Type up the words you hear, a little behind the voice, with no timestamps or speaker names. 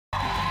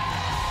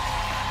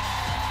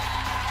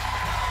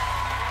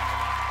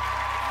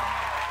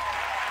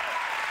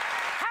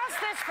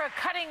Famous for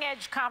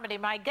cutting-edge comedy,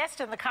 my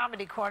guest in the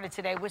Comedy Corner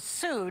today was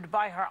sued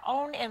by her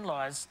own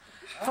in-laws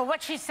for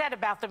what she said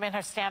about them in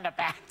her stand-up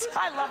act.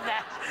 I love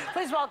that.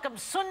 Please welcome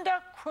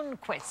Sunda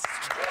Croonquist.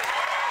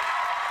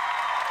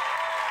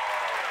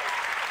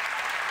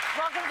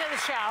 Welcome to the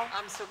show.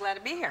 I'm so glad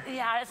to be here.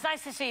 Yeah, it's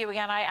nice to see you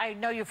again. I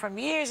know you from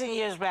years and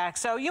years back.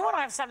 So you and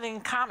I have something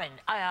in common.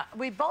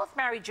 We both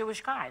marry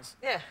Jewish guys.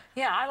 Yeah.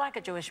 Yeah, I like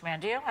a Jewish man.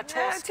 Do you? A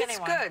tall, skinny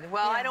one. It's good.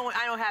 Well, yeah.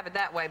 I don't have it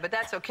that way, but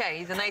that's okay.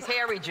 He's a nice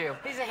hairy Jew.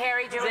 He's a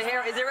hairy Jewish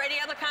man. Is there any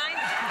other kind?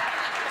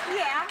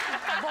 Yeah.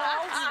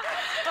 Bald.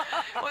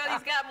 Well,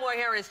 he's got more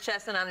hair on his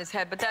chest than on his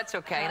head, but that's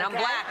okay. And I'm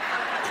black,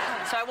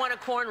 so I want to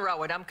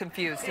cornrow it. I'm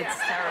confused. Yeah. It's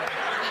terrible.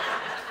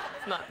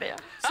 It's not fair.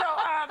 So,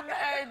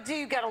 do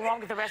you get along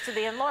with the rest of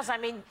the in-laws? I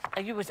mean,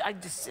 they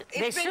It's sued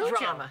been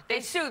drama. you.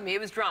 They sued me. It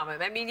was drama.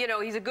 I mean, you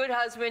know, he's a good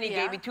husband. He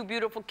gave me two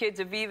beautiful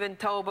kids, Aviva and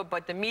Tova.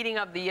 But the meeting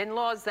of the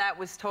in-laws, that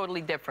was totally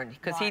different.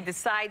 Because he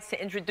decides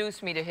to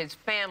introduce me to his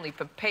family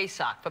for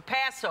Pesach, for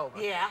Passover.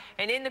 Yeah.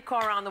 And in the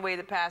car on the way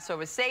to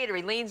Passover Seder,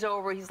 he leans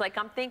over. He's like,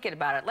 I'm thinking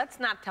about it. Let's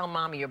not tell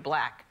Mommy you're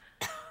black.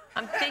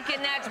 I'm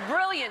thinking that's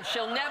brilliant.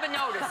 She'll never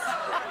notice.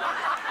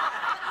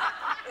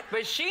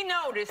 But she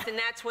noticed, and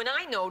that's when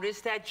I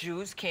noticed that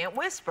Jews can't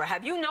whisper.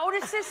 Have you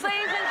noticed this,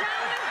 ladies and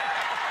gentlemen?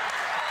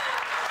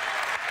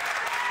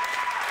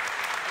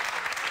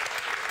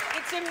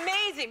 It's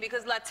amazing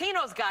because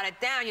Latinos got it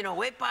down, you know,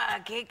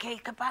 "Wepa, que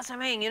pasa,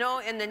 man," you know,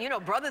 and then, you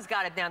know, brothers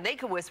got it down. They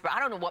could whisper. I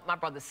don't know what my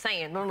brother's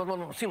saying. No,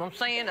 see what I'm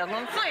saying? That's what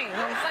I'm saying. You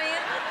know what I'm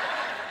saying?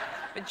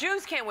 But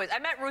Jews can't whisper. I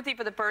met Ruthie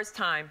for the first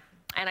time.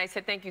 And I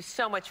said, thank you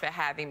so much for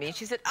having me.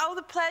 She said, oh,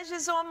 the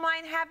pleasure's all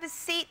mine. Have a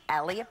seat.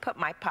 Elliot, put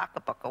my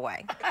pocketbook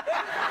away. No,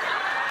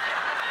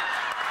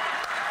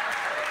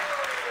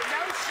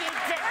 she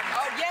didn't.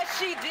 Oh, yes,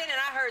 she did, and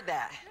I heard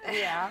that.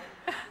 Yeah.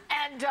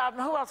 And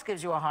who else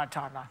gives you a hard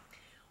time, though?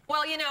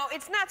 Well, you know,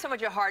 it's not so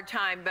much a hard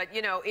time, but,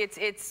 you know,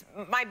 it's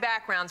my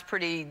background's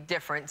pretty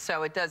different,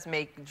 so it does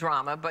make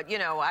drama. But, you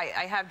know,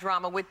 I have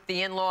drama with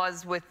the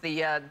in-laws, with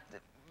the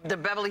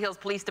Beverly Hills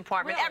Police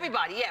Department, really?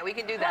 Everybody, yeah, we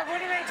can do that. Well,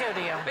 what do they do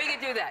to you? We can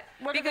do that.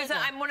 What because do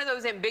they do? I'm one of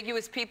those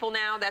ambiguous people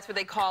now. That's what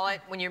they call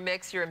it. When you're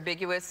mixed, you're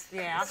ambiguous.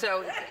 Yeah.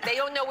 So they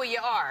don't know where you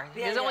are.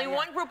 Yeah, There's only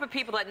one group of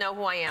people that know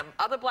who I am.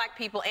 Other black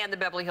people and the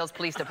Beverly Hills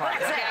Police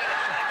Department, okay?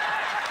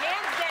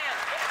 Hands down.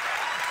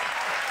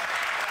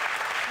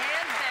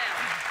 Hands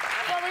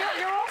down.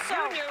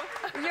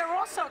 Well, you're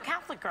also a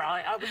Catholic girl.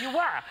 You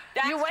were.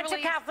 You went to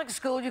Catholic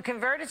school. You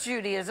converted to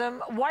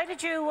Judaism. Why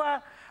did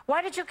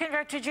you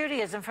convert to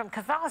Judaism from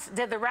Catholicism?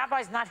 Did the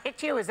rabbis not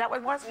hit you? Is that what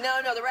it was?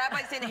 No, the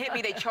rabbis didn't hit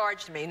me. They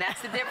charged me, and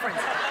that's the difference.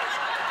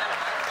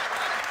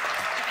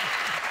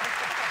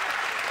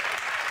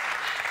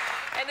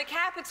 And the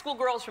Catholic school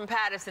girls from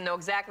Patterson know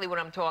exactly what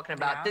I'm talking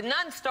about. Yeah. The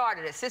nun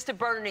started it. Sister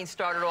Bernadine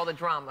started all the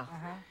drama.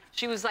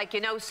 She was like,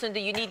 you know, Sunda,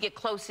 you need to get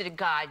closer to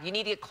God. You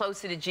need to get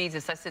closer to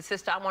Jesus. I said,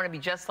 sister, I want to be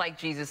just like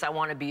Jesus. I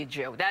want to be a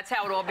Jew. That's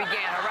how it all began,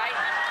 all right?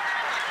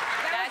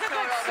 That's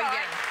how it all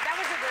began. That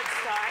was a good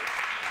start.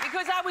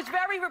 Because I was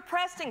very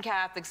repressed in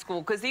Catholic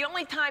school, because the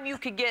only time you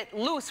could get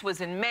loose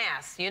was in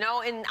Mass, you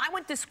know? And I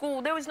went to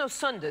school, there was no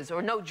Sundas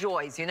or no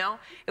Joys, you know?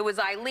 It was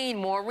Eileen,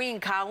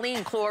 Maureen,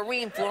 Colleen,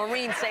 Chlorine,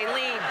 Florine,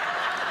 Saline.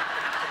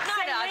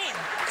 Not us.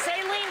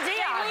 Celine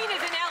Dion. Saline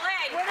is in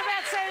L.A. What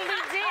about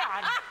Celine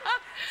Dion?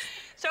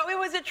 So it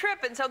was a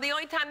trip, and so the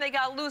only time they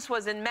got loose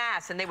was in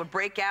Mass, and they would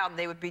break out, and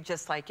they would be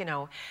just like, you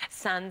know,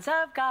 sons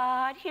of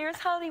God, here's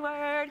holy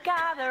word,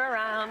 gather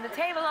around the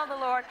table of the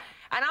Lord.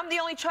 And I'm the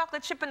only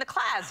chocolate chip in the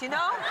class, you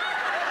know?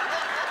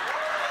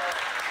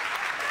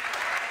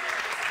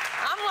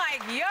 I'm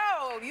like,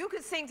 yo, you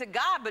could sing to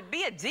God, but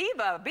be a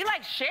diva. Be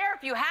like Cher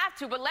if you have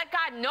to, but let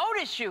God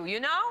notice you, you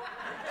know?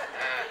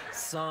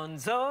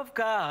 Sons of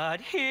God,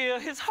 hear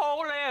his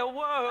holy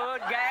word,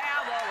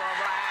 gather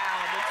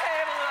around the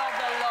table of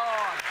the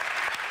Lord.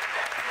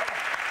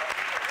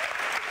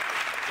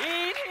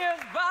 Eat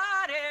his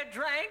body,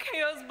 drink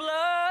his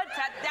blood.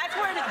 That's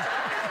where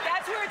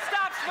it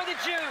stops for the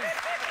Jews.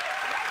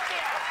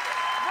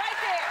 Right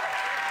there.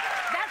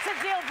 That's a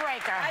deal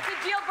breaker. That's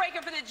a deal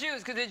breaker for the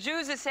Jews, because the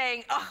Jews are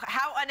saying, oh,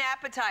 how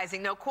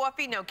unappetizing. No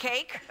coffee, no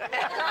cake.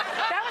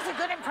 That was a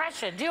good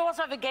impression. Do you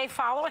also have a gay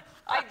following?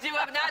 I do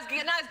have not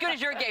as good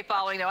as your gay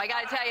following, though. I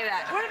got to tell you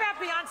that. What about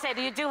Beyonce?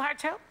 Do you do her,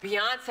 too?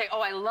 Beyonce.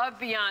 Oh, I love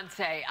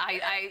Beyonce.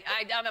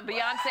 I'm a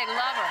Beyonce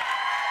lover.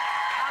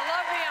 I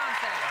love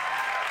Beyonce.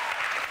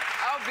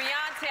 Oh,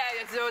 Beyonce.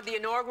 So the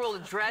inaugural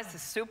address, the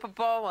Super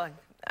Bowl.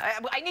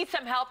 I need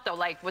some help, though,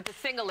 like with the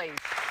single ladies.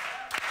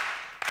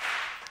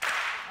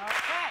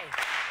 Okay.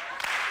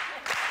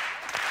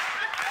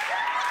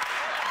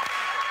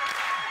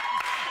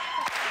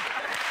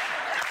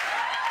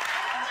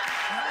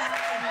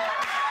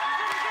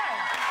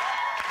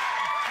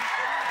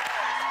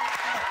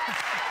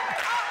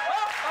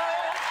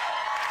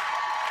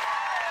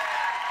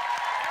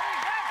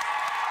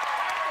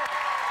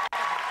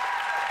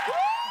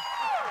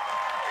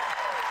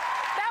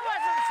 That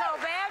wasn't so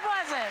bad,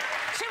 was it?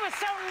 She was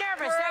so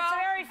nervous. That's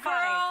very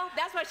funny. Girl,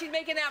 that's why she's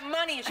making that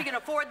money, and she can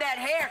afford that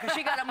hair, because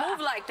she got to move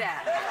like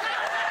that.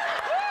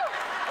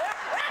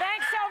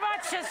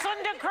 to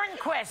Sunda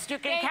Croonquist. You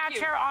can catch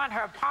her on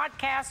her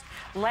podcast,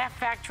 Laugh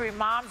Factory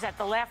Moms, at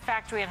the Laugh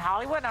Factory in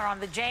Hollywood, and on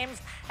the James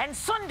and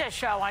Sunda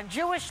Show on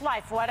Jewish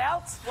Life. What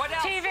else? What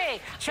else? TV.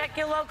 Check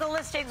your local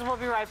listings. We'll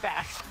be right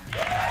back.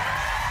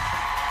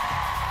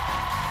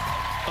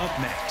 Up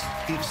next,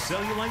 if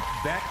cellulite,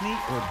 back knee,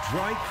 or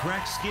dry,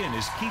 cracked skin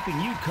is keeping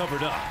you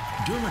covered up,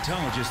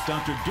 dermatologist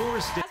Dr.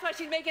 Doris... That's why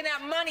she's making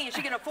that money and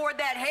she can afford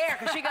that hair,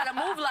 because she got to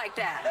move like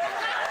that.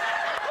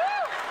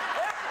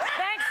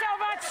 Thanks so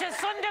much to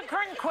Sunda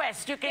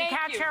Croonquist. You can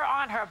catch her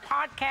on her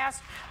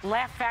podcast,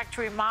 Laugh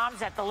Factory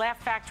Moms, at the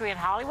Laugh Factory in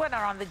Hollywood, and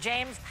on the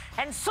James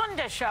and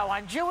Sunda Show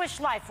on Jewish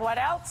Life. What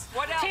else?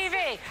 What else?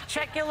 TV.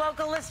 Check your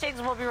local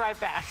listings. We'll be right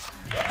back.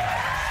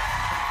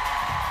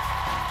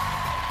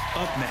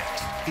 Up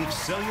next, if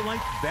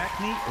cellulite, back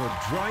knee, or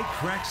dry,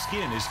 cracked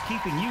skin is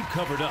keeping you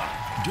covered up,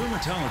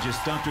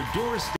 dermatologist Dr. Doris...